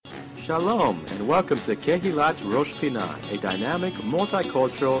Shalom, and welcome to Kehilat Rosh Pinah, a dynamic,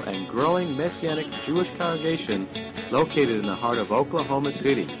 multicultural, and growing Messianic Jewish congregation located in the heart of Oklahoma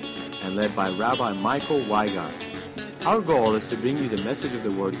City and led by Rabbi Michael Weigand. Our goal is to bring you the message of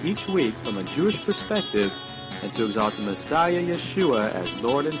the Word each week from a Jewish perspective and to exalt the Messiah Yeshua as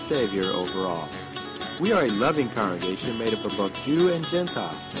Lord and Savior over all. We are a loving congregation made up of both Jew and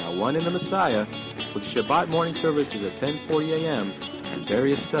Gentile, now one in the Messiah, with Shabbat morning services at 10:40 a.m., and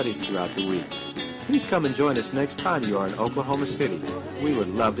various studies throughout the week. Please come and join us next time you are in Oklahoma City. We would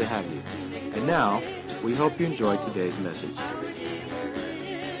love to have you. And now, we hope you enjoyed today's message.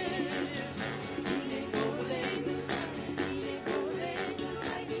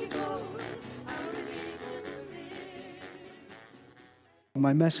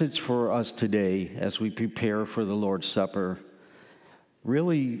 My message for us today as we prepare for the Lord's Supper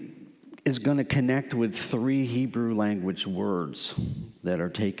really is going to connect with three Hebrew language words that are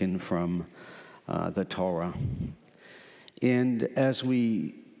taken from the Torah. And as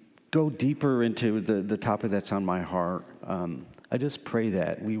we go deeper into the topic that's on my heart, I just pray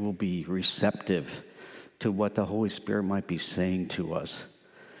that we will be receptive to what the Holy Spirit might be saying to us.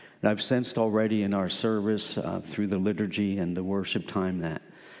 And I've sensed already in our service through the liturgy and the worship time that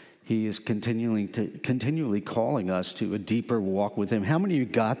He is continually calling us to a deeper walk with Him. How many of you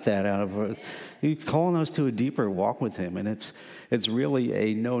got that out of He's calling us to a deeper walk with Him, and it's really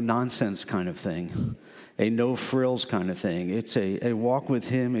a no-nonsense kind of thing, a no-frills kind of thing. It's a walk with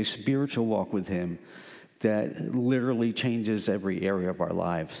Him, a spiritual walk with Him that literally changes every area of our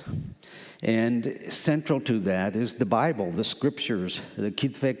lives. And central to that is the Bible, the Scriptures, the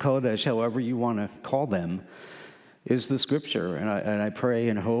Kitvei Kodesh, however you want to call them, is the Scripture. And I pray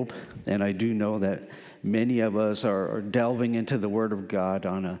and hope, and I do know that many of us are delving into the Word of God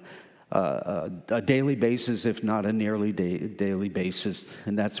on a daily basis, if not a nearly daily basis,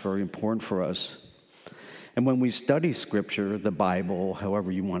 and that's very important for us. And when we study Scripture, the Bible,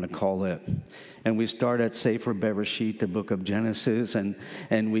 however you want to call it, and we start at Sefer Bereshit, the book of Genesis, and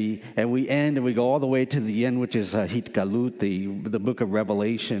we end and we go all the way to the end, which is Hitgalut, the book of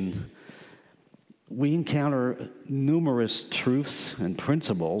Revelation. We encounter numerous truths and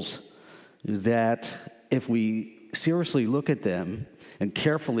principles that if we seriously look at them and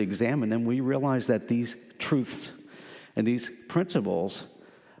carefully examine them, we realize that these truths and these principles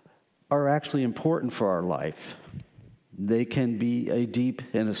are actually important for our life. They can be a deep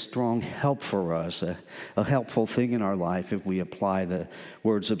and a strong help for us, a helpful thing in our life if we apply the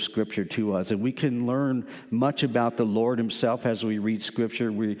words of Scripture to us. And we can learn much about the Lord Himself as we read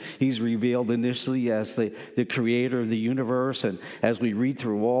Scripture. He's revealed initially as the creator of the universe, and as we read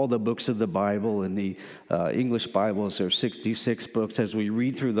through all the books of the Bible, and the English Bibles, there are 66 books. As we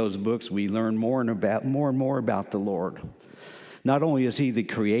read through those books, we learn more and more about the Lord. Not only is He the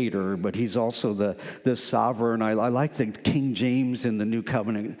creator, but He's also the sovereign. I like the King James in the New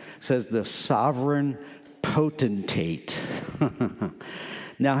Covenant says the sovereign potentate.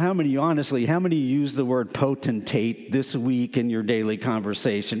 Now, how many use the word potentate this week in your daily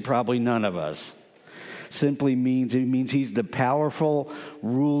conversation? Probably none of us. Simply means He's the powerful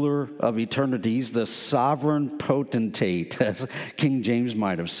ruler of eternity. He's the sovereign potentate, as King James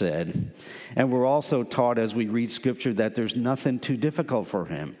might have said. And we're also taught as we read Scripture that there's nothing too difficult for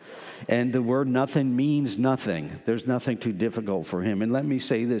Him. And the word nothing means nothing. There's nothing too difficult for Him. And let me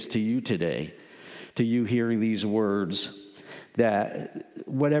say this to you today, to you hearing these words, that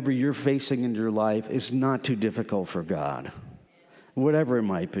whatever you're facing in your life is not too difficult for God, whatever it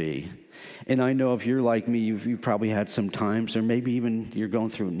might be. And I know if you're like me, you've probably had some times, or maybe even you're going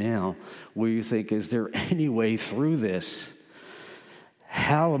through it now, where you think, is there any way through this?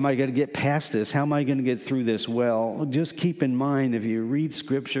 How am I going to get past this? How am I going to get through this? Well, just keep in mind, if you read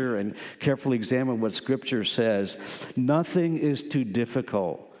Scripture and carefully examine what Scripture says, nothing is too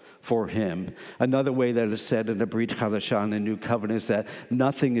difficult for Him. Another way that is said in the Brit Chadashah, in the New Covenant, is that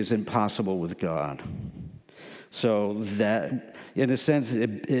nothing is impossible with God. So that, in a sense,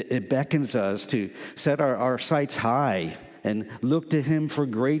 it beckons us to set our sights high and look to Him for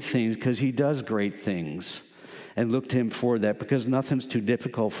great things, because He does great things. And look to Him for that, because nothing's too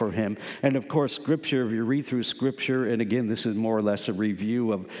difficult for Him. And of course, Scripture, if you read through Scripture, and again, this is more or less a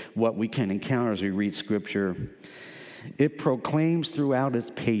review of what we can encounter as we read Scripture, it proclaims throughout its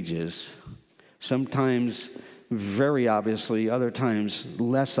pages, sometimes very obviously, other times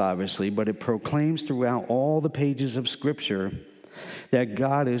less obviously, but it proclaims throughout all the pages of Scripture that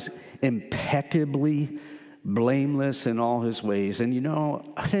God is impeccably blameless in all His ways. And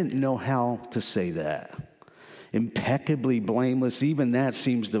I didn't know how to say that. impeccably blameless. Even that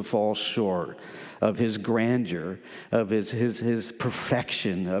seems to fall short of his grandeur, of his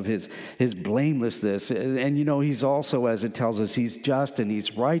perfection, of his blamelessness. And he's also, as it tells us, he's just and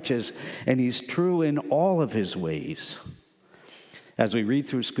he's righteous and he's true in all of his ways. As we read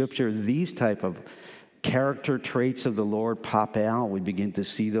through Scripture, these type of character traits of the Lord pop out. We begin to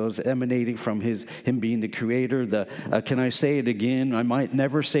see those emanating from him being the creator. Can I say it again? I might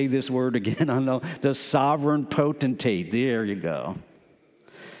never say this word again. I know the sovereign potentate. There you go.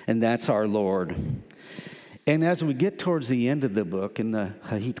 And that's our Lord. And as we get towards the end of the book, in the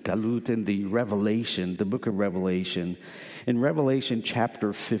Hahit Galut, in the Revelation, the book of Revelation, in Revelation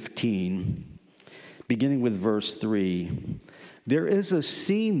chapter 15, beginning with verse 3, there is a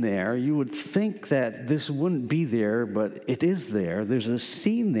scene there. You would think that this wouldn't be there, but it is there. There's a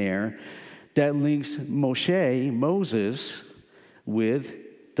scene there that links Moses,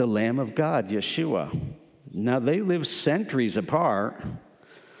 with the Lamb of God, Yeshua. Now, they live centuries apart.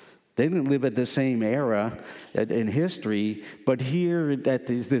 They didn't live at the same era in history, but here at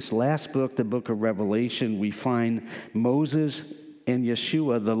this last book, the book of Revelation, we find Moses and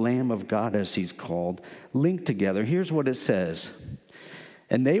Yeshua, the Lamb of God, as he's called, linked together. Here's what it says.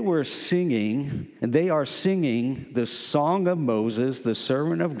 And they are singing the song of Moses, the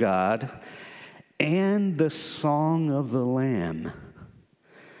servant of God, and the song of the Lamb.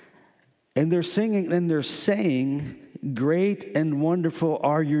 And they're singing, and they're saying, great and wonderful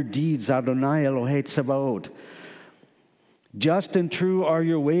are your deeds, Adonai Elohei Tsebaot. Just and true are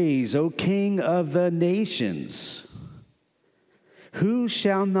your ways, O King of the nations. Who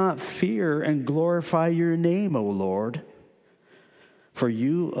shall not fear and glorify your name, O Lord? For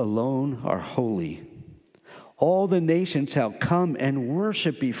you alone are holy. All the nations shall come and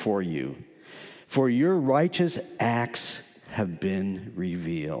worship before you, for your righteous acts have been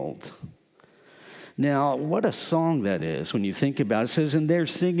revealed. Now, what a song that is when you think about it. It says, and they're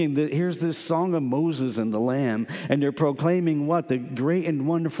singing, here's this song of Moses and the Lamb, and they're proclaiming what? The great and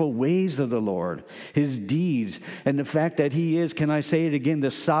wonderful ways of the Lord, his deeds, and the fact that he is, can I say it again,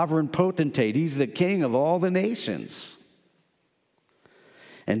 the sovereign potentate. He's the king of all the nations.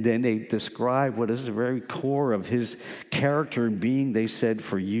 And then they describe what is the very core of his character and being. They said,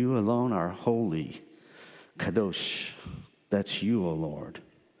 for you alone are holy. Kadosh, that's you, O Lord.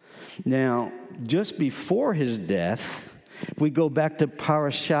 Now, just before his death, if we go back to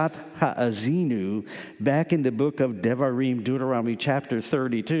Parashat Ha'azinu, back in the book of Devarim, Deuteronomy chapter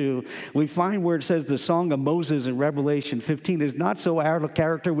 32, we find where it says the song of Moses in Revelation 15 is not so out of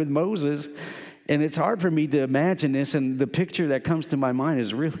character with Moses. And it's hard for me to imagine this, and the picture that comes to my mind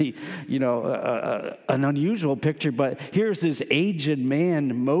is really, an unusual picture. But here's this aged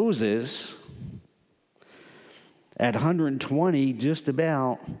man, Moses, at 120, just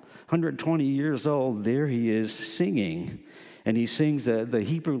about 120 years old, there he is singing. And he sings, the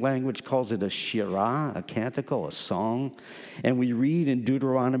Hebrew language calls it a shirah, a canticle, a song. And we read in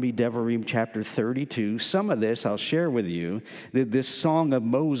Deuteronomy, Devarim, chapter 32, some of this I'll share with you. This song of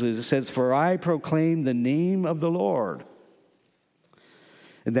Moses says, for I proclaim the name of the Lord.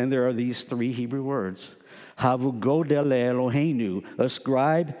 And then there are these three Hebrew words. Havu godel Eloheinu,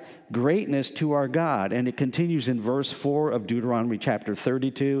 ascribe greatness to our God. And it continues in verse 4 of Deuteronomy chapter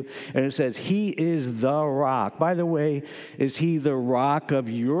 32. And it says, he is the rock. By the way, is he the rock of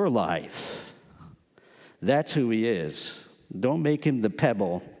your life? That's who he is. Don't make him the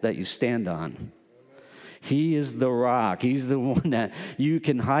pebble that you stand on. He is the rock. He's the one that you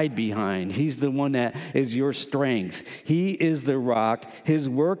can hide behind. He's the one that is your strength. He is the rock. His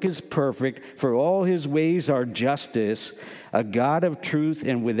work is perfect, for all his ways are justice, a God of truth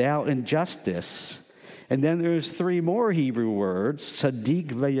and without injustice. And then there's three more Hebrew words, Sadiq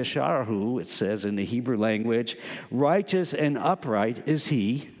v'yasharhu, it says in the Hebrew language, righteous and upright is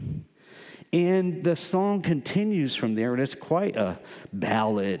he. And the song continues from there, and it's quite a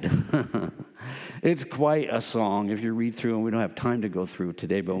ballad. It's quite a song if you read through, and we don't have time to go through it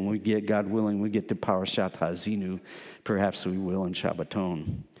today, but when we get, God willing, we get to Parashat Ha'azinu, perhaps we will in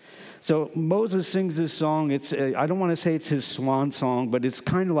Shabbaton. So Moses sings this song. I don't want to say it's his swan song, but it's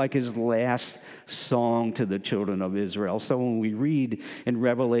kind of like his last song to the children of Israel. So when we read in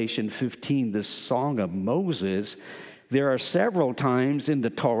Revelation 15 the song of Moses, there are several times in the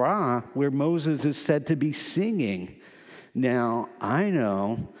Torah where Moses is said to be singing. Now, I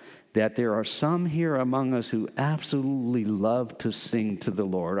know that there are some here among us who absolutely love to sing to the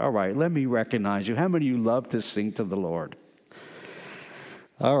Lord. All right, let me recognize you. How many of you love to sing to the Lord?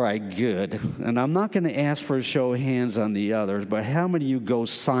 All right, good. And I'm not going to ask for a show of hands on the others, but how many of you go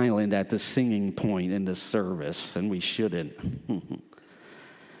silent at the singing point in the service? And we shouldn't.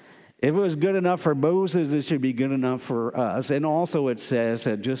 If it was good enough for Moses, it should be good enough for us. And also it says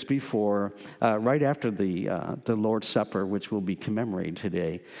that just before, right after the Lord's Supper, which will be commemorated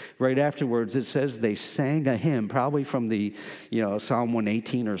today, right afterwards, it says they sang a hymn, probably from the, Psalm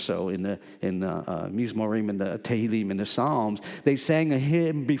 118 or so in the Mizmorim and the Tehillim and the Psalms. They sang a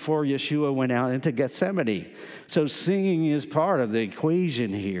hymn before Yeshua went out into Gethsemane. So singing is part of the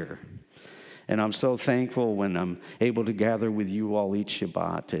equation here. And I'm so thankful when I'm able to gather with you all each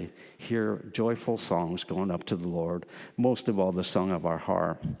Shabbat to hear joyful songs going up to the Lord, most of all the song of our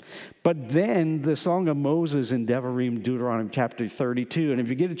heart. But then the song of Moses in Devarim, Deuteronomy chapter 32, and if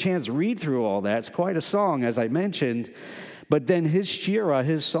you get a chance to read through all that, it's quite a song, as I mentioned. But then his shira,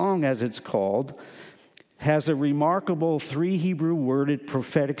 his song as it's called, has a remarkable 3 Hebrew worded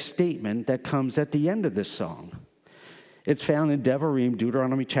prophetic statement that comes at the end of this song. It's found in Devarim,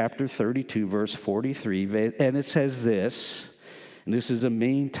 Deuteronomy chapter 32, verse 43, and it says this, and this is a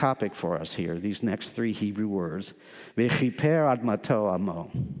main topic for us here, these next 3 Hebrew words, V'chiper admato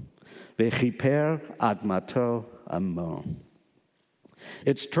amo. V'chiper admato amo.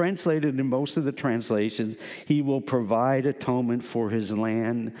 It's translated in most of the translations, he will provide atonement for his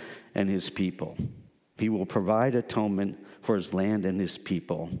land and his people. He will provide atonement for his land and his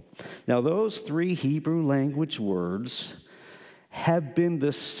people. Now, those 3 Hebrew language words have been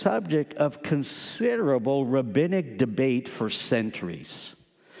the subject of considerable rabbinic debate for centuries.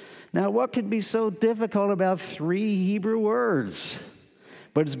 Now, what could be so difficult about 3 Hebrew words?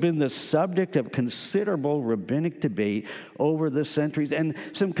 But it's been the subject of considerable rabbinic debate over the centuries and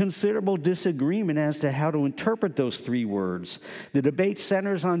some considerable disagreement as to how to interpret those 3 words. The debate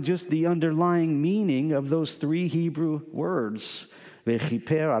centers on just the underlying meaning of those 3 Hebrew words,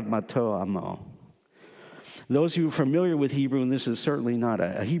 V'chiper admato amo. Those who are familiar with Hebrew, and this is certainly not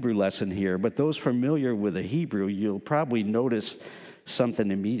a Hebrew lesson here, but those familiar with the Hebrew, you'll probably notice something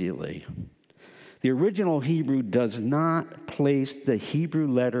immediately. The original Hebrew does not place the Hebrew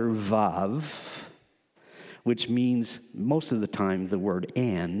letter Vav, which means most of the time the word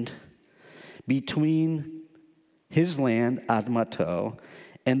and, between his land, Admato,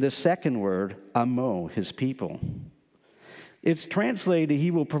 and the second word, Amo, his people. It's translated,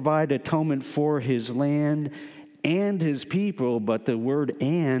 he will provide atonement for his land and his people, but the word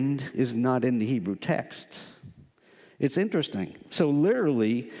and is not in the Hebrew text. It's interesting. So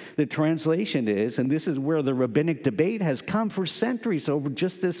literally, the translation is, and this is where the rabbinic debate has come for centuries over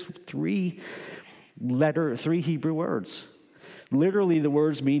just this 3 Hebrew words. Literally, the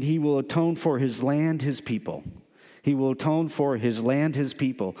words mean he will atone for his land, his people. He will atone for his land, his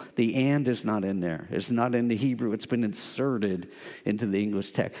people. The and is not in there. It's not in the Hebrew. It's been inserted into the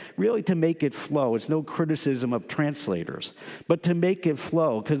English text. Really to make it flow. It's no criticism of translators. But to make it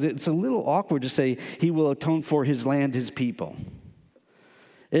flow, because it's a little awkward to say he will atone for his land, his people.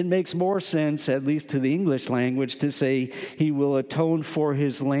 It makes more sense, at least to the English language, to say he will atone for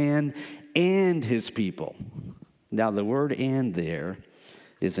his land and his people. Now, the word and there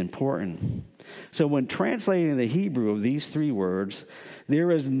is important. So when translating the Hebrew of these 3 words,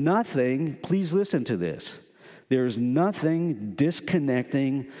 there is nothing, please listen to this, there is nothing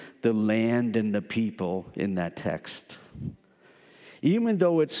disconnecting the land and the people in that text. Even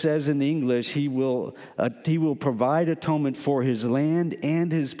though it says in English, he will provide atonement for his land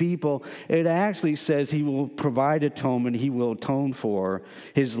and his people, it actually says he will provide atonement, he will atone for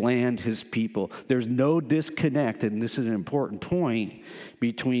his land, his people. There's no disconnect, and this is an important point,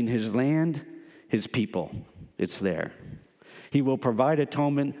 between his land, his people. It's there. He will provide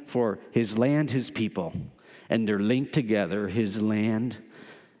atonement for his land, his people, and they're linked together, his land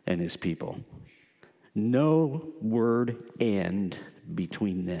and his people. No word and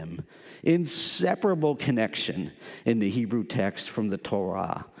between them. Inseparable connection in the Hebrew text from the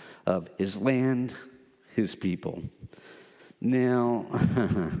Torah of his land, his people. Now,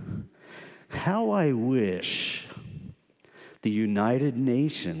 how I wish the United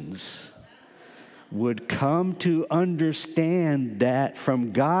Nations would come to understand that from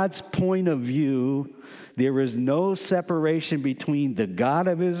God's point of view, there is no separation between the God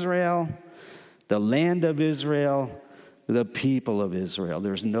of Israel, the land of Israel, the people of Israel.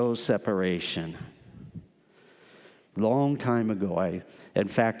 There's no separation. Long time ago, in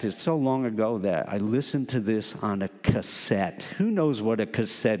fact, it's so long ago that I listened to this on a cassette. Who knows what a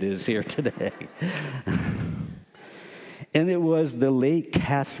cassette is here today? And it was the late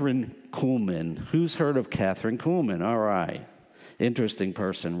Catherine Kuhlman. Who's heard of Catherine Kuhlman? All right. Interesting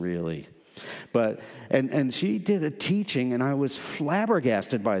person, really. But and she did a teaching, and I was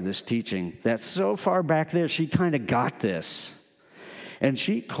flabbergasted by this teaching, that so far back there, she kind of got this. And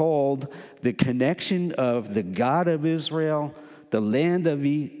she called the connection of the God of Israel the land of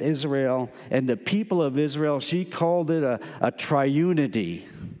Israel, and the people of Israel. She called it a triunity,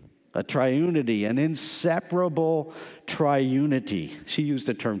 an inseparable triunity. She used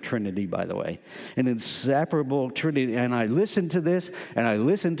the term Trinity, by the way, an inseparable Trinity. And I listened to this, and I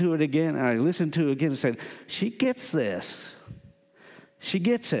listened to it again, and I listened to it again, and said, she gets this. She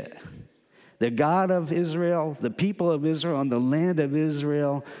gets it. The God of Israel, the people of Israel, and the land of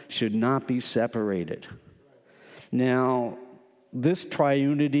Israel should not be separated. Now, this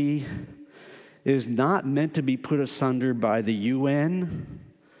triunity is not meant to be put asunder by the UN,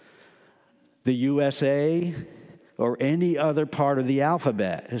 the USA, or any other part of the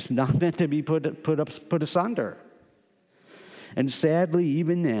alphabet. It's not meant to be put asunder. And sadly,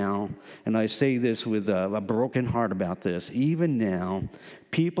 even now, and I say this with a broken heart about this, even now,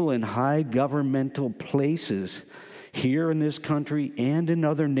 people in high governmental places here in this country and in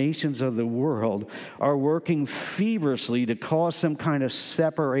other nations of the world are working feverishly to cause some kind of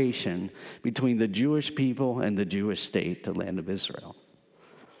separation between the Jewish people and the Jewish state, the land of Israel.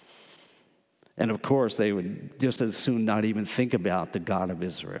 And of course, they would just as soon not even think about the God of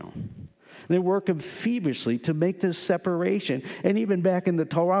Israel. They're working feverishly to make this separation. And even back in the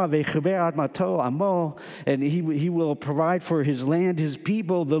Torah, and he will provide for his land, his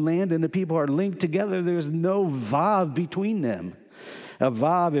people. The land and the people are linked together. There's no vav between them. A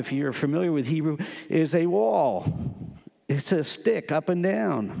vav, if you're familiar with Hebrew, is a wall. It's a stick up and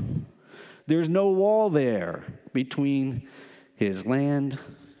down. There's no wall there between his land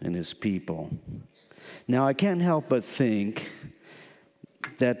and his people. Now, I can't help but think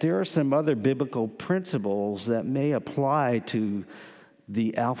that there are some other biblical principles that may apply to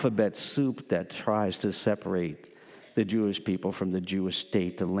the alphabet soup that tries to separate the Jewish people from the Jewish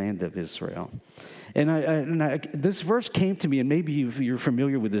state, the land of Israel. And this verse came to me, and maybe you're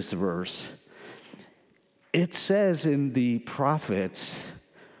familiar with this verse. It says in the prophets,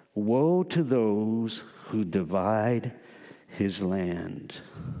 "Woe to those who divide his land."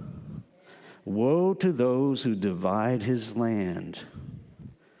 Woe to those who divide his land.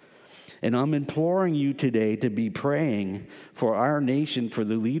 And I'm imploring you today to be praying for our nation, for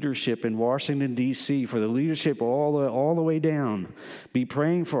the leadership in Washington, D.C., for the leadership all the way down. Be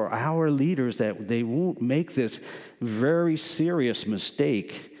praying for our leaders that they won't make this very serious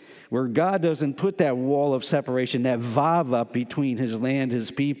mistake where God doesn't put that wall of separation, that vav up between his land,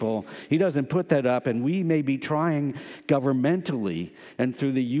 his people. He doesn't put that up, and we may be trying governmentally and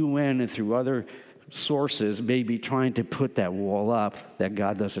through the UN and through other sources may be trying to put that wall up that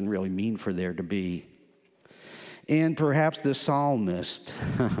God doesn't really mean for there to be. And perhaps the psalmist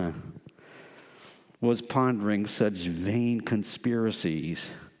was pondering such vain conspiracies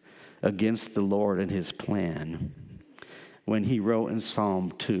against the Lord and his plan when he wrote in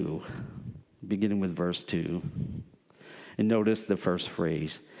Psalm 2, beginning with verse 2. And notice the first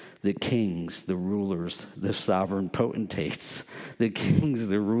phrase: the kings, the rulers, the sovereign potentates, the kings,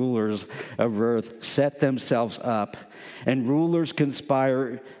 the rulers of earth set themselves up, and rulers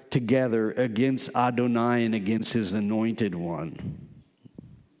conspire together against Adonai and against his anointed one.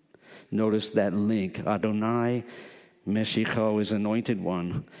 Notice that link. Adonai, Meshicho, his anointed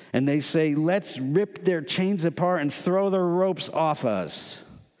one. And they say, let's rip their chains apart and throw their ropes off us.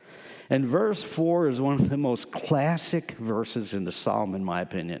 And verse 4 is one of the most classic verses in the Psalm, in my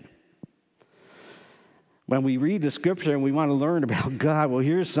opinion. When we read the scripture and we want to learn about God, well,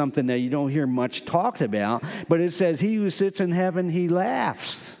 here's something that you don't hear much talked about, but it says, he who sits in heaven, he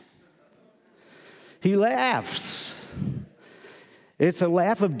laughs. He laughs. It's a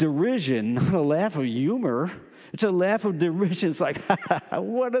laugh of derision, not a laugh of humor. It's a laugh of derision. It's like,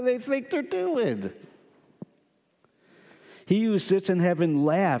 what do they think they're doing? He who sits in heaven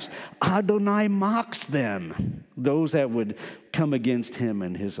laughs. Adonai mocks them, those that would come against him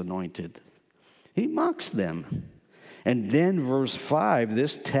and his anointed. He mocks them. And then verse 5,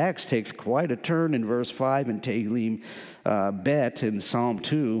 this text takes quite a turn in verse 5 in Tehillim Bet in Psalm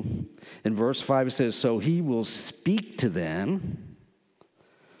 2. In verse 5 it says, so he will speak to them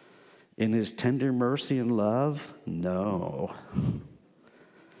in his tender mercy and love? No.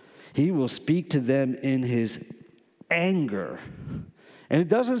 He will speak to them in his anger. And it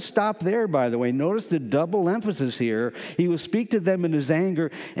doesn't stop there, by the way. Notice the double emphasis here. He will speak to them in his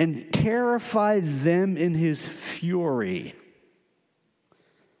anger and terrify them in his fury.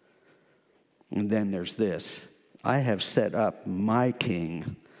 And then there's this. I have set up my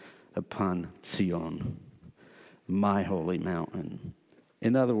king upon Zion, my holy mountain.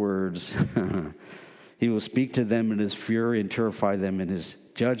 In other words, he will speak to them in his fury and terrify them in his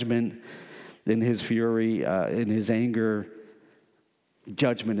judgment, in his fury, in his anger.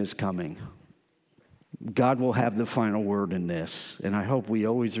 Judgment is coming. God will have the final word in this. And I hope we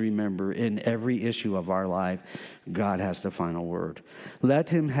always remember in every issue of our life, God has the final word. Let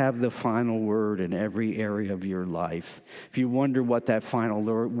him have the final word in every area of your life. If you wonder what that final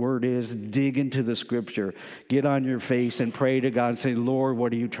word is, dig into the scripture. Get on your face and pray to God and say, Lord,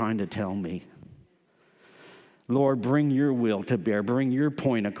 what are you trying to tell me? Lord, bring your will to bear. Bring your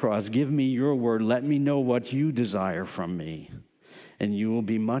point across. Give me your word. Let me know what you desire from me. And you will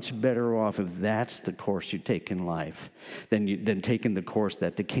be much better off if that's the course you take in life than taking the course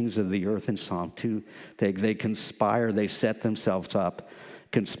that the kings of the earth in Psalm 2 take. They conspire, they set themselves up,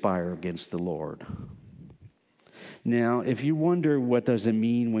 conspire against the Lord. Now, if you wonder what does it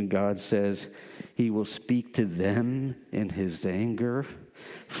mean when God says he will speak to them in his anger,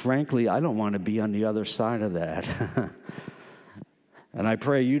 frankly, I don't want to be on the other side of that. And I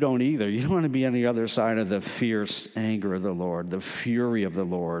pray you don't either. You don't want to be on the other side of the fierce anger of the Lord, the fury of the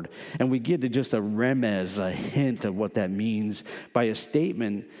Lord. And we get to just a remez, a hint of what that means by a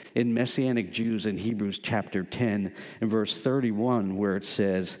statement in Messianic Jews in Hebrews chapter 10 and verse 31, where it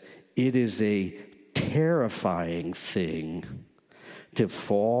says, it is a terrifying thing to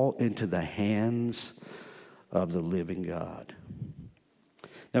fall into the hands of the living God.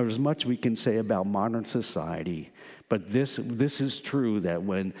 Now, there's much we can say about modern society, but this is true that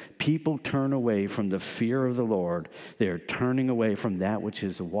when people turn away from the fear of the Lord, they're turning away from that which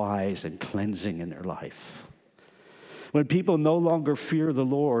is wise and cleansing in their life. When people no longer fear the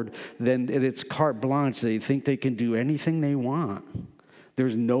Lord, then it's carte blanche. They think they can do anything they want.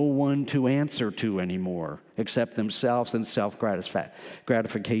 There's no one to answer to anymore except themselves and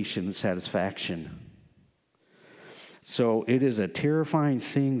self-gratification and satisfaction. So it is a terrifying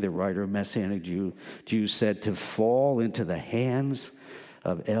thing, the writer of Messianic Jews said, to fall into the hands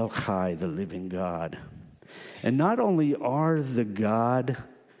of El Chai, the living God. And not only are the God,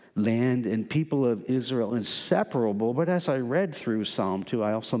 land, and people of Israel inseparable, but as I read through Psalm 2,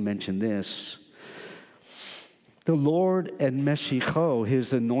 I also mentioned this. The Lord and Meshicho,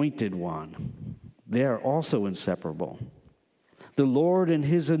 his anointed one, they are also inseparable. The Lord and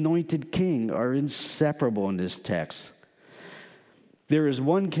his anointed king are inseparable in this text. There is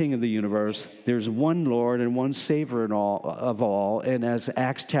one king of the universe, there's one Lord and one Savior of all, and as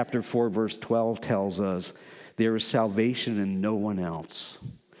Acts chapter 4, verse 12 tells us, there is salvation in no one else.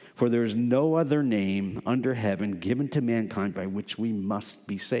 For there is no other name under heaven given to mankind by which we must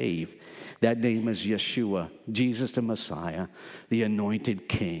be saved. That name is Yeshua, Jesus the Messiah, the anointed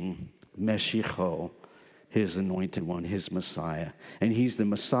king, Meshicho, his anointed one, his Messiah. And he's the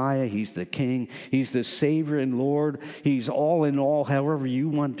Messiah, he's the King, he's the Savior and Lord. He's all in all, however you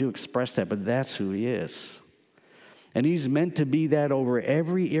want to express that, but that's who he is. And he's meant to be that over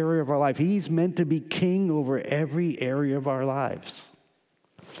every area of our life. He's meant to be king over every area of our lives.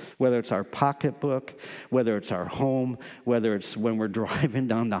 Whether it's our pocketbook, whether it's our home, whether it's when we're driving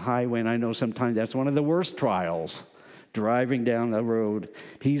down the highway, and I know sometimes that's one of the worst trials, driving down the road.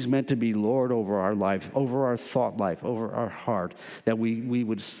 He's meant to be Lord over our life, over our thought life, over our heart, that we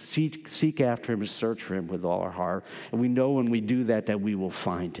would seek after him and search for him with all our heart. And we know when we do that we will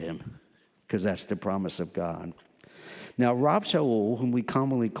find him, because that's the promise of God. Now, Rav Shaul, whom we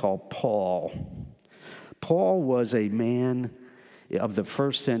commonly call Paul was a man of the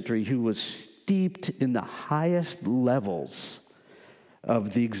first century who was steeped in the highest levels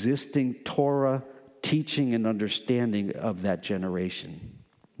of the existing Torah teaching and understanding of that generation,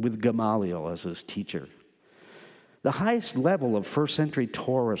 with Gamaliel as his teacher. The highest level of first century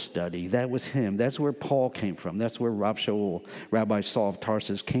Torah study, that was him. That's where Paul came from. That's where Rav Shaul, Rabbi Saul of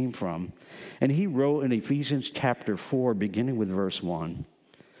Tarsus, came from. And he wrote in Ephesians chapter 4, beginning with verse 1,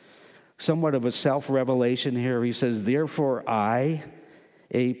 somewhat of a self-revelation here. He says, therefore I,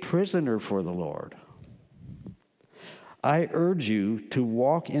 a prisoner for the Lord, I urge you to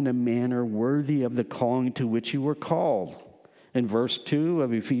walk in a manner worthy of the calling to which you were called. In verse 2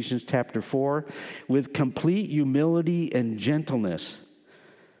 of Ephesians chapter 4, with complete humility and gentleness.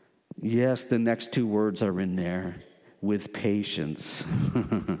 Yes, the next two words are in there, with patience.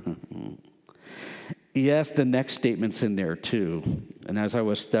 Yes, the next statement's in there too. And as I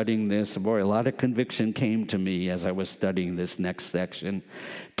was studying this, boy, a lot of conviction came to me as I was studying this next section.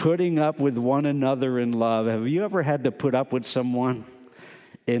 Putting up with one another in love. Have you ever had to put up with someone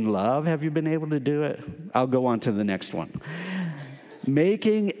in love? Have you been able to do it? I'll go on to the next one.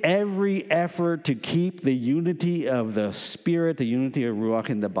 Making every effort to keep the unity of the Spirit, the unity of Ruach,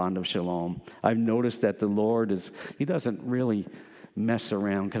 in the bond of Shalom. I've noticed that the Lord he doesn't really mess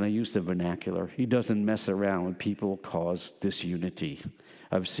around. Can I use the vernacular? He doesn't mess around when people cause disunity.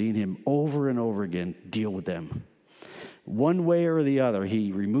 I've seen him over and over again deal with them. One way or the other.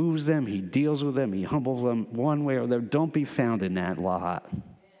 He removes them, he deals with them, he humbles them one way or the other. Don't be found in that lot.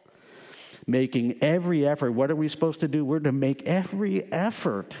 Making every effort. What are we supposed to do? We're to make every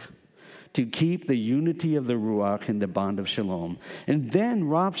effort to keep the unity of the Ruach in the bond of Shalom. And then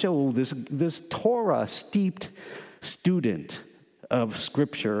Rav Shaul, this Torah-steeped student of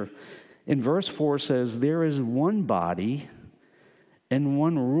Scripture, in verse 4 says, there is one body and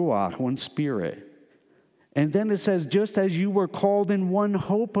one Ruach, one Spirit. And then it says, just as you were called in one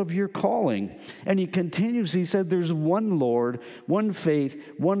hope of your calling. And he continues, he said, there's one Lord, one faith,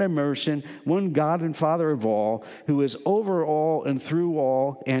 one immersion, one God and Father of all, who is over all and through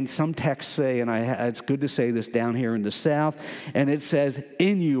all. And some texts say, and it's good to say this down here in the South, and it says,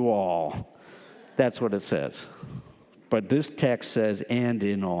 in you all. That's what it says. But this text says, and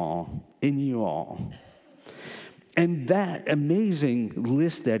in all, in you all. And that amazing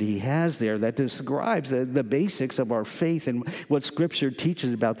list that he has there that describes the basics of our faith and what Scripture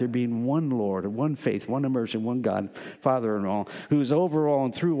teaches about there being one Lord, one faith, one immersion, one God, Father and all, who is over all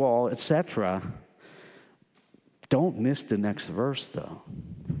and through all, etc. Don't miss the next verse, though.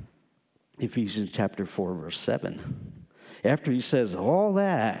 Ephesians chapter 4, verse 7. After he says all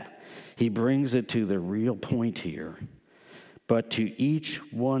that, he brings it to the real point here. But to each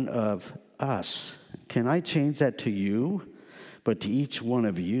one of us. Can I change that to you? But to each one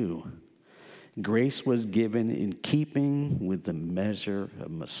of you, grace was given in keeping with the measure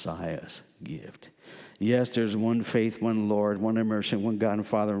of Messiah's gift. Yes, there's one faith, one Lord, one immersion, one God and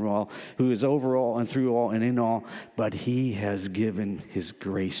Father of all, who is over all and through all and in all, but he has given his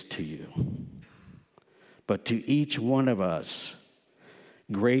grace to you. But to each one of us,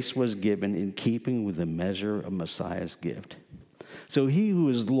 grace was given in keeping with the measure of Messiah's gift. So he who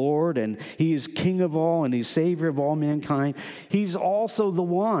is Lord and he is King of all and he's Savior of all mankind, he's also the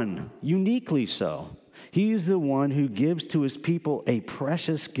one, uniquely so. He's the one who gives to his people a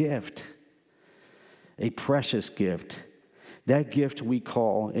precious gift. A precious gift. That gift we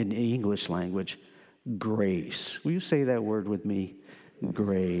call in the English language grace. Will you say that word with me?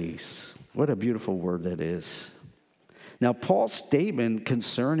 Grace. What a beautiful word that is. Now, Paul's statement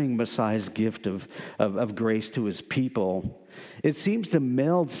concerning Messiah's gift of grace to his people, it seems to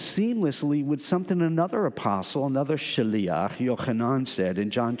meld seamlessly with something another apostle, another shaliach, Yochanan, said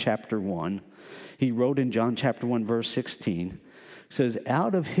in John chapter 1. He wrote in John chapter 1, verse 16, says,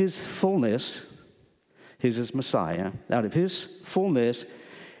 out of his fullness, his is Messiah, out of his fullness,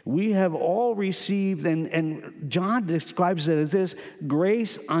 we have all received, and John describes it as this,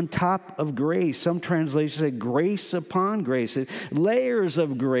 grace on top of grace. Some translations say grace upon grace, layers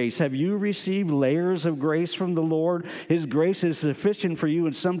of grace. Have you received layers of grace from the Lord? His grace is sufficient for you,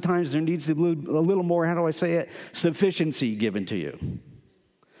 and sometimes there needs to be a little more, how do I say it, sufficiency given to you.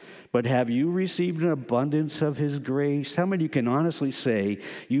 But have you received an abundance of his grace? How many of you can honestly say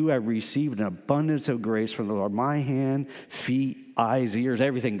you have received an abundance of grace from the Lord? My hand, feet, eyes, ears,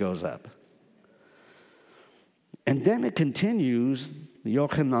 everything goes up. And then it continues,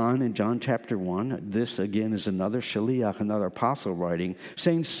 Yochanan in John chapter 1. This, again, is another shaliach, another apostle writing,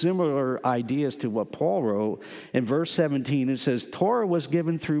 saying similar ideas to what Paul wrote. In verse 17, it says, Torah was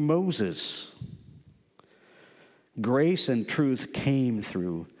given through Moses. Grace and truth came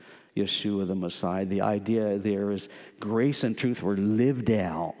through Yeshua the Messiah. The idea there is grace and truth were lived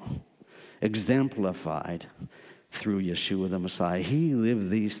out, exemplified through Yeshua the Messiah. He lived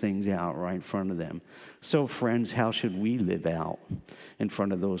these things out right in front of them. So friends, how should we live out in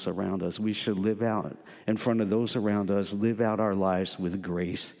front of those around us? We should live out in front of those around us, live out our lives with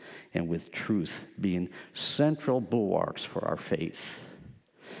grace and with truth being central bulwarks for our faith.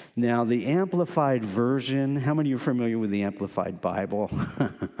 Now, the Amplified Version, how many of you are familiar with the Amplified Bible?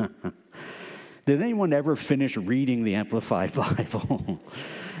 Did anyone ever finish reading the Amplified Bible?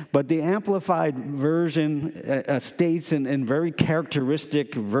 But the Amplified Version states in very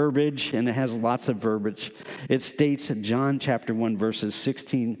characteristic verbiage, and it has lots of verbiage. It states in John chapter 1, verses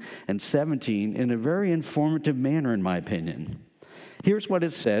 16 and 17 in a very informative manner, in my opinion. Here's what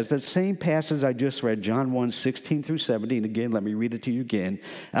it says. That same passage I just read, John 1, 16 through 17. Again, let me read it to you again.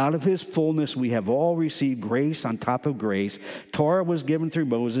 Out of his fullness we have all received grace on top of grace. Torah was given through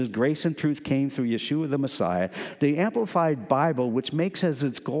Moses. Grace and truth came through Yeshua the Messiah. The Amplified Bible, which makes as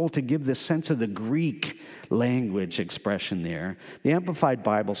its goal to give the sense of the Greek language expression there, the Amplified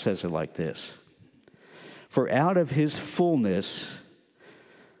Bible says it like this. For out of his fullness,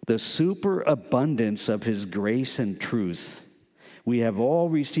 the superabundance of his grace and truth, we have all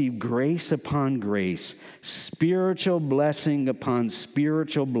received grace upon grace, spiritual blessing upon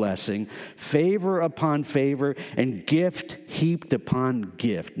spiritual blessing, favor upon favor, and gift heaped upon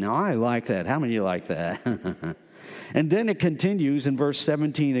gift. Now, I like that. How many of you like that? And then it continues in verse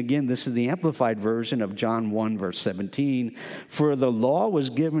 17. Again, this is the amplified version of John 1, verse 17. For the law was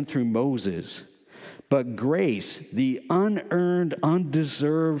given through Moses, but grace, the unearned,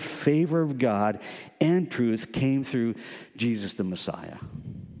 undeserved favor of God and truth came through Jesus the Messiah.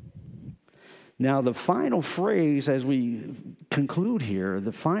 Now, the final phrase, as we conclude here,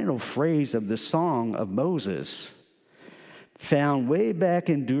 the final phrase of the Song of Moses, found way back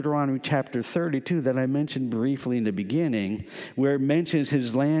in Deuteronomy chapter 32 that I mentioned briefly in the beginning, where it mentions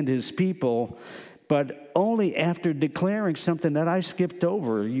his land, his people, but only after declaring something that I skipped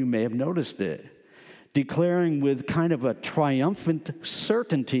over. You may have noticed it. Declaring with kind of a triumphant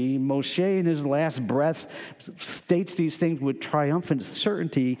certainty. Moshe in his last breath states these things with triumphant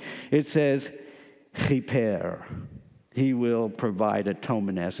certainty. It says, Chiper. He will provide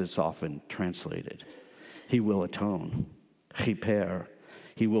atonement, as it's often translated. He will atone. Chiper.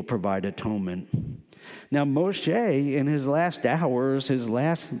 He will provide atonement. Now, Moshe, in his last hours, his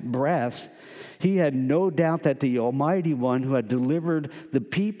last breaths, he had no doubt that the Almighty One who had delivered the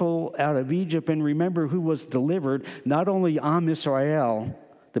people out of Egypt, and remember who was delivered, not only Am Israel,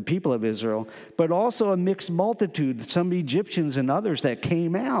 the people of Israel, but also a mixed multitude, some Egyptians and others that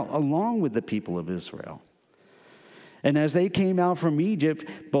came out along with the people of Israel. And as they came out from Egypt,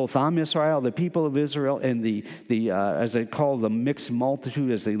 both Am Israel, the people of Israel, and the as they call the mixed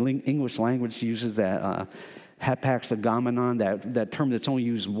multitude, as the English language uses that hapaxagomenon, that term that's only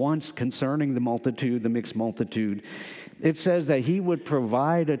used once concerning the multitude, the mixed multitude. It says that he would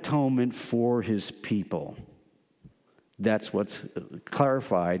provide atonement for his people. That's what's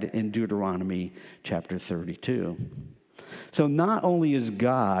clarified in Deuteronomy chapter 32. So not only is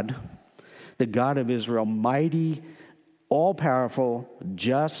God, the God of Israel, mighty, all-powerful,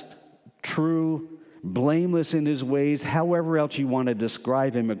 just, true, blameless in his ways, however else you want to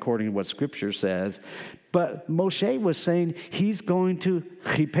describe him according to what Scripture says. But Moshe was saying he's going to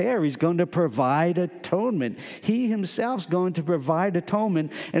chiper, he's going to provide atonement. He himself's going to provide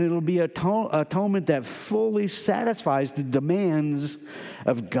atonement, and it'll be atonement that fully satisfies the demands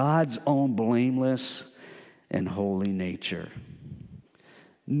of God's own blameless and holy nature.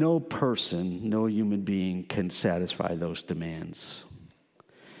 No person, no human being can satisfy those demands.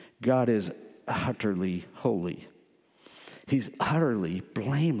 God is utterly holy. He's utterly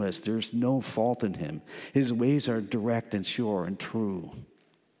blameless. There's no fault in him. His ways are direct and sure and true.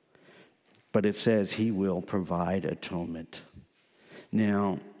 But it says he will provide atonement.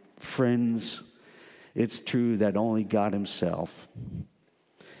 Now, friends, it's true that only God himself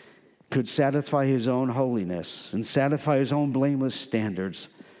could satisfy his own holiness and satisfy his own blameless standards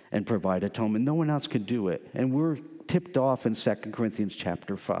and provide atonement. No one else could do it. And we're tipped off in 2 Corinthians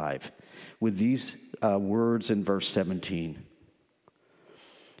chapter 5 with these words in verse 17.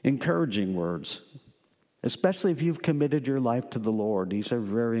 Encouraging words, especially if you've committed your life to the Lord. These are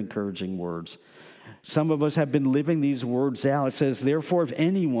very encouraging words. Some of us have been living these words out. It says, therefore, if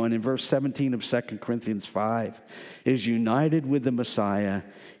anyone, in verse 17 of 2 Corinthians 5, is united with the Messiah,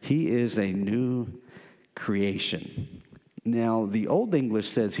 he is a new creation. Now, the Old English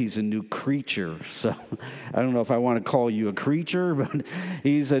says he's a new creature. So I don't know if I want to call you a creature, but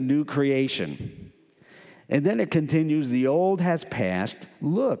he's a new creation. And then it continues, the old has passed.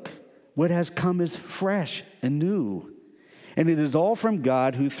 Look, what has come is fresh and new. And it is all from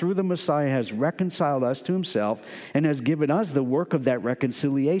God, who through the Messiah has reconciled us to himself and has given us the work of that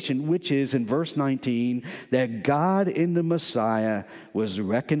reconciliation, which is, in verse 19, that God in the Messiah was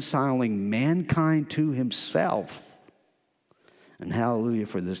reconciling mankind to himself. And hallelujah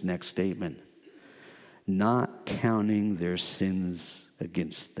for this next statement. Not counting their sins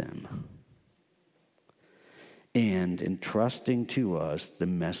against them. And entrusting to us the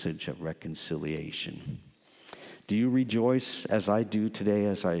message of reconciliation. Do you rejoice as I do today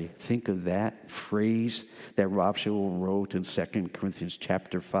as I think of that phrase that Rob Shewell wrote in 2 Corinthians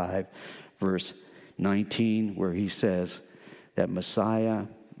chapter 5, verse 19, where he says that Messiah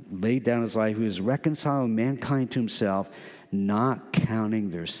laid down his life, who is reconciling mankind to himself, not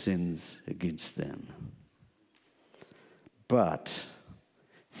counting their sins against them. But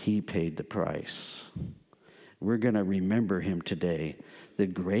he paid the price. We're going to remember him today, the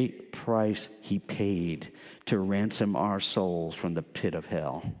great price he paid to ransom our souls from the pit of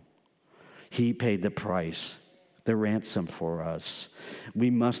hell. He paid the price, the ransom for us.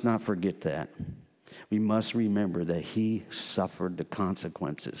 We must not forget that. We must remember that he suffered the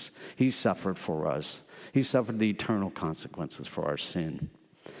consequences. He suffered for us. He suffered the eternal consequences for our sin.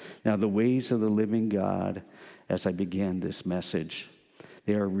 Now, the ways of the living God, as I began this message,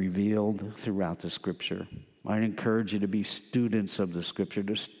 they are revealed throughout the Scripture. I encourage you to be students of the Scripture,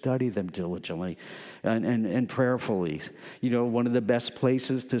 to study them diligently and prayerfully. One of the best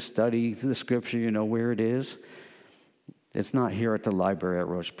places to study the Scripture, you know where it is? It's not here at the library at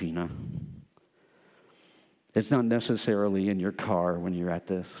Rosh Pina. It's not necessarily in your car when you're at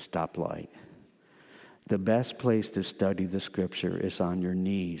the stoplight. The best place to study the Scripture is on your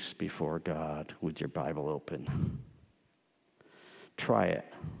knees before God with your Bible open. Try it.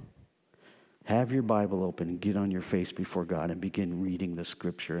 Have your Bible open and get on your face before God and begin reading the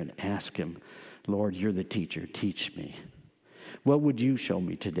Scripture and ask Him, Lord, you're the teacher. Teach me. What would you show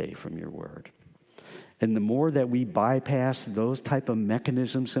me today from your word? And the more that we bypass those type of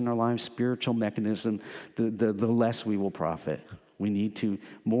mechanisms in our lives, spiritual mechanism, the less we will profit. We need to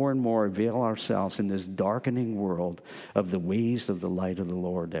more and more avail ourselves in this darkening world of the ways of the light of the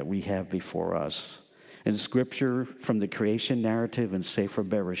Lord that we have before us. In Scripture, from the creation narrative in Sefer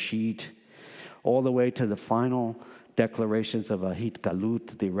Bereshit, all the way to the final declarations of Ahit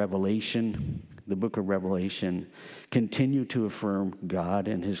Galut, the Revelation, the book of Revelation, continue to affirm God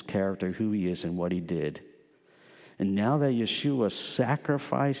and His character, who He is and what He did. And now that Yeshua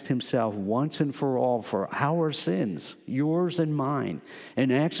sacrificed Himself once and for all for our sins, yours and mine,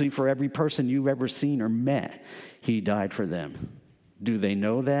 and actually for every person you've ever seen or met, He died for them. Do they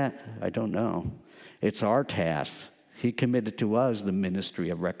know that? I don't know. It's our task. He committed to us the ministry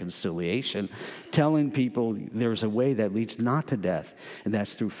of reconciliation, telling people there's a way that leads not to death, and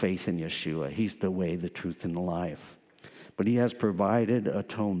that's through faith in Yeshua. He's the way, the truth, and the life. But He has provided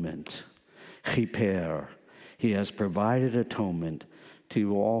atonement. Chiper. He has provided atonement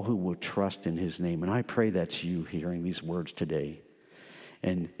to all who will trust in His name. And I pray that's you hearing these words today.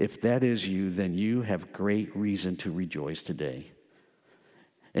 And if that is you, then you have great reason to rejoice today.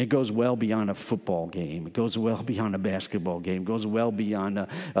 It goes well beyond a football game. It goes well beyond a basketball game. It goes well beyond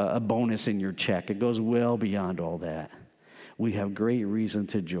a bonus in your check. It goes well beyond all that. We have great reason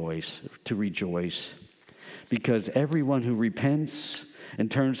to rejoice, because everyone who repents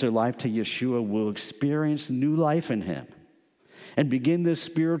and turns their life to Yeshua will experience new life in Him and begin this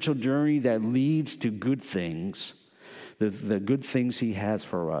spiritual journey that leads to good things, the good things He has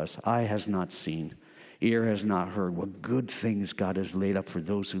for us. Eye has not seen, ear has not heard what good things God has laid up for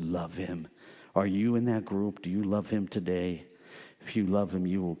those who love Him. Are you in that group? Do you love Him today? If you love Him,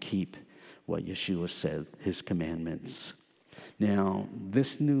 you will keep what Yeshua said, His commandments. Now,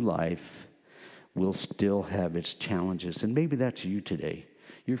 this new life will still have its challenges, and maybe that's you today.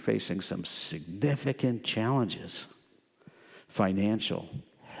 You're facing some significant challenges: financial,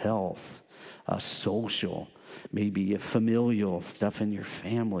 health, social, maybe familial stuff in your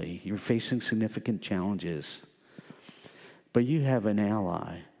family. You're facing significant challenges. But you have an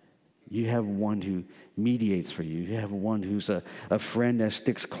ally. You have one who mediates for you. You have one who's a friend that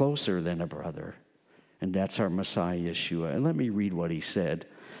sticks closer than a brother. And that's our Messiah, Yeshua. And let me read what He said,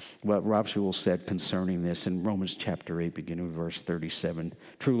 what Rav Shul said concerning this in Romans chapter 8, beginning with verse 37.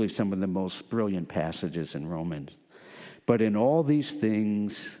 Truly some of the most brilliant passages in Romans. But in all these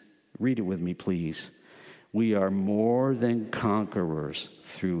things, read it with me, please. We are more than conquerors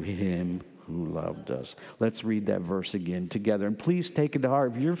through Him who loved us. Let's read that verse again together. And please take it to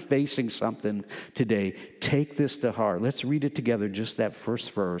heart. If you're facing something today, take this to heart. Let's read it together, just that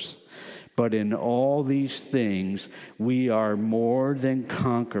first verse. But in all these things, we are more than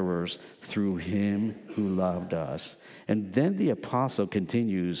conquerors through Him who loved us. And then the apostle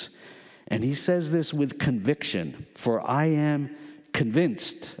continues, and he says this with conviction. For I am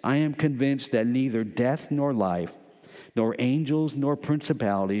convinced that neither death nor life, nor angels, nor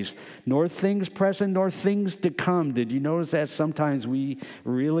principalities, nor things present, nor things to come. Did you notice that sometimes we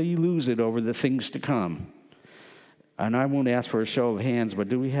really lose it over the things to come? And I won't ask for a show of hands, but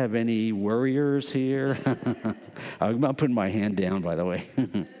do we have any worriers here? I'm not putting my hand down, by the way.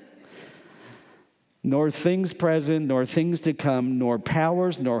 Nor things present, nor things to come, nor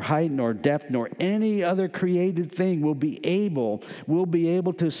powers, nor height, nor depth, nor any other created thing will be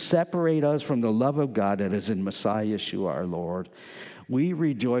able to separate us from the love of God that is in Messiah Yeshua our Lord. We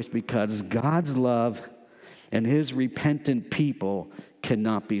rejoice because God's love and His repentant people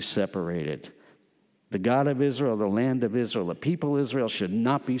cannot be separated. The God of Israel, the land of Israel, the people of Israel should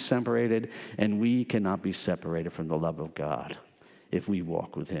not be separated, and we cannot be separated from the love of God if we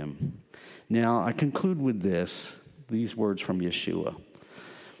walk with Him. Now, I conclude with these words from Yeshua.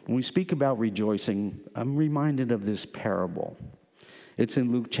 When we speak about rejoicing, I'm reminded of this parable. It's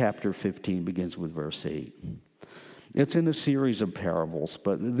in Luke chapter 15, begins with verse 8. It's in a series of parables,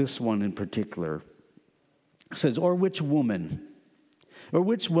 but this one in particular says, Or which woman,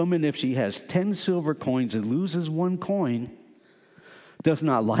 if she has 10 silver coins and loses one coin, does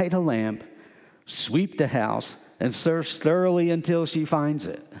not light a lamp, sweep the house, and search thoroughly until she finds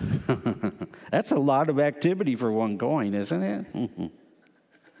it. That's a lot of activity for one coin, isn't it?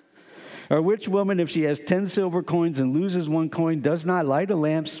 Or which woman, if she has 10 silver coins and loses one coin, does not light a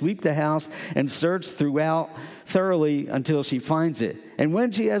lamp, sweep the house, and search throughout thoroughly until she finds it? And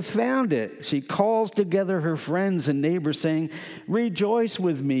when she has found it, she calls together her friends and neighbors, saying, "Rejoice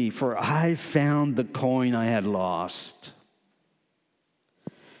with me, for I found the coin I had lost."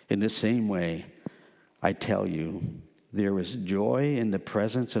 In the same way, I tell you, there is joy in the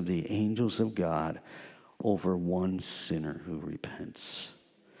presence of the angels of God over one sinner who repents.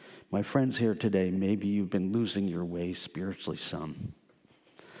 My friends here today, maybe you've been losing your way spiritually some.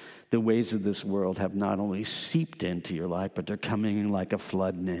 The ways of this world have not only seeped into your life, but they're coming in like a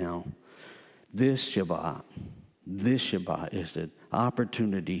flood now. This Shabbat is an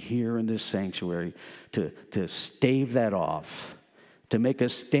opportunity here in this sanctuary to stave that off, to make a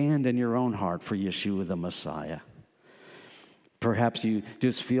stand in your own heart for Yeshua the Messiah. Perhaps you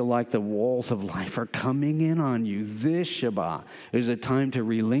just feel like the walls of life are coming in on you. This Shabbat is a time to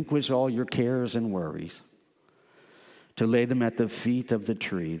relinquish all your cares and worries, to lay them at the feet of the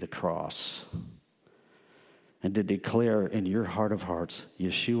tree, the cross, and to declare in your heart of hearts,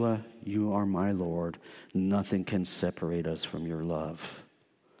 Yeshua, you are my Lord. Nothing can separate us from your love.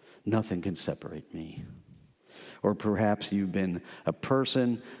 Nothing can separate me. Or perhaps you've been a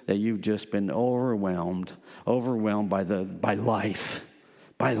person that you've just been overwhelmed by life,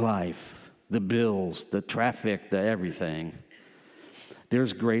 the bills, the traffic, the everything.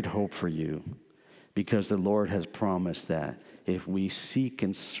 There's great hope for you because the Lord has promised that if we seek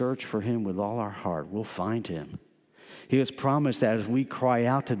and search for him with all our heart, we'll find him. He has promised that as we cry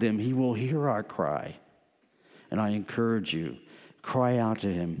out to him, he will hear our cry. And I encourage you, cry out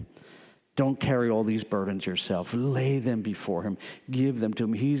to him. Don't carry all these burdens yourself. Lay them before him. Give them to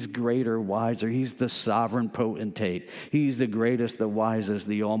him. He's greater, wiser. He's the sovereign potentate. He's the greatest, the wisest,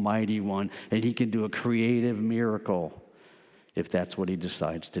 the almighty one. And he can do a creative miracle if that's what he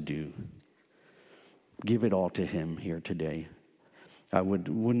decides to do. Give it all to him here today. I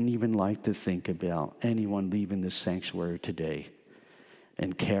wouldn't even like to think about anyone leaving this sanctuary today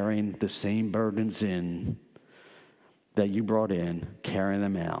and carrying the same burdens in that you brought in, carrying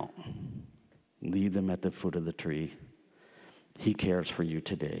them out. Leave them at the foot of the tree. He cares for you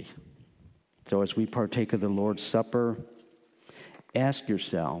today. So as we partake of the Lord's Supper, ask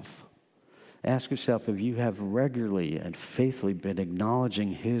yourself if you have regularly and faithfully been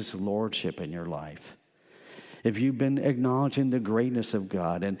acknowledging his lordship in your life. If you've been acknowledging the greatness of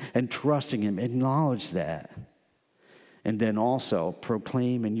God and trusting him, acknowledge that. And then also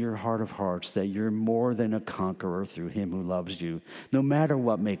proclaim in your heart of hearts that you're more than a conqueror through him who loves you. No matter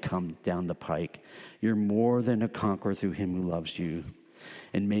what may come down the pike, you're more than a conqueror through him who loves you.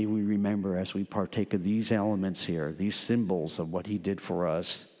 And may we remember as we partake of these elements here, these symbols of what he did for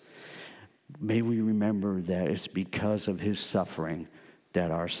us, may we remember that it's because of his suffering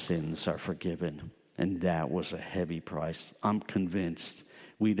that our sins are forgiven. And that was a heavy price. I'm convinced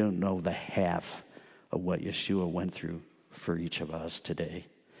we don't know the half of what Yeshua went through for each of us today.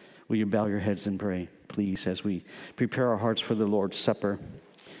 Will you bow your heads and pray, please, as we prepare our hearts for the Lord's Supper?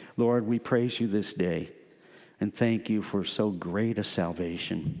 Lord, we praise you this day and thank you for so great a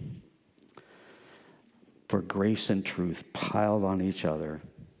salvation, for grace and truth piled on each other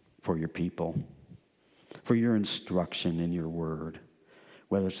for your people, for your instruction in your word,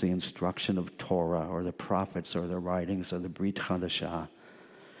 whether it's the instruction of Torah or the prophets or the writings of the Brit Chadashah.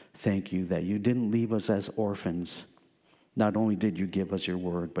 Thank you that you didn't leave us as orphans. Not only did you give us your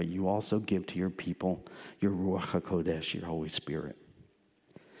word, but you also give to your people your Ruach HaKodesh, your Holy Spirit.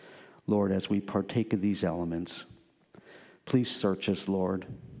 Lord, as we partake of these elements, please search us, Lord.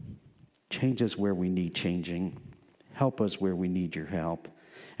 Change us where we need changing. Help us where we need your help.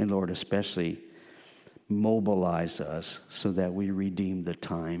 And Lord, especially mobilize us so that we redeem the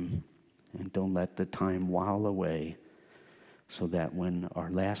time and don't let the time while away, so that when our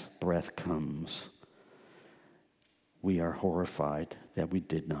last breath comes, we are horrified that we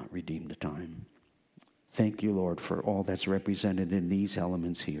did not redeem the time. Thank you, Lord, for all that's represented in these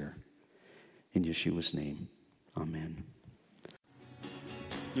elements here. In Yeshua's name, amen.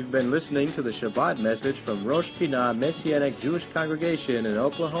 You've been listening to the Shabbat message from Rosh Pinah Messianic Jewish Congregation in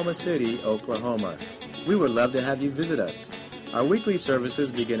Oklahoma City, Oklahoma. We would love to have you visit us. Our weekly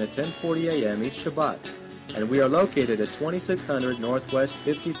services begin at 10:40 a.m. each Shabbat, and we are located at 2600 Northwest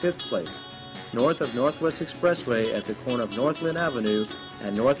 55th Place, north of Northwest Expressway at the corner of Northland Avenue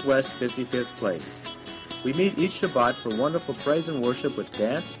and Northwest 55th Place. We meet each Shabbat for wonderful praise and worship with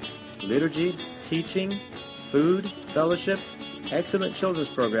dance, liturgy, teaching, food, fellowship, excellent children's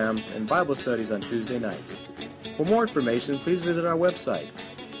programs, and Bible studies on Tuesday nights. For more information, please visit our website,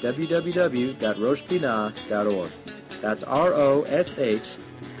 www.roshpinah.org. That's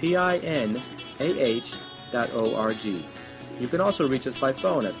roshpinah.org. You can also reach us by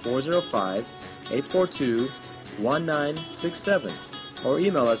phone at 405-842-1967 or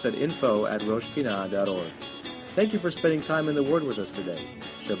email us at info@roshpinah.org. Thank you for spending time in the Word with us today.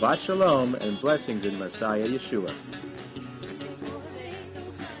 Shabbat Shalom and blessings in Messiah Yeshua.